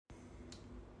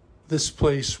this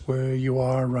place where you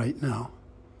are right now,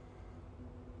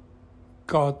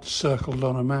 God circled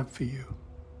on a map for you.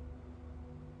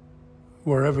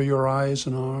 Wherever your eyes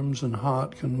and arms and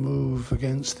heart can move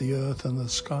against the earth and the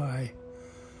sky,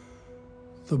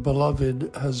 the Beloved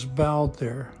has bowed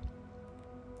there.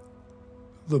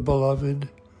 The Beloved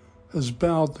has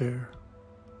bowed there,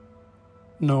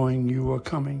 knowing you are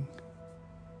coming.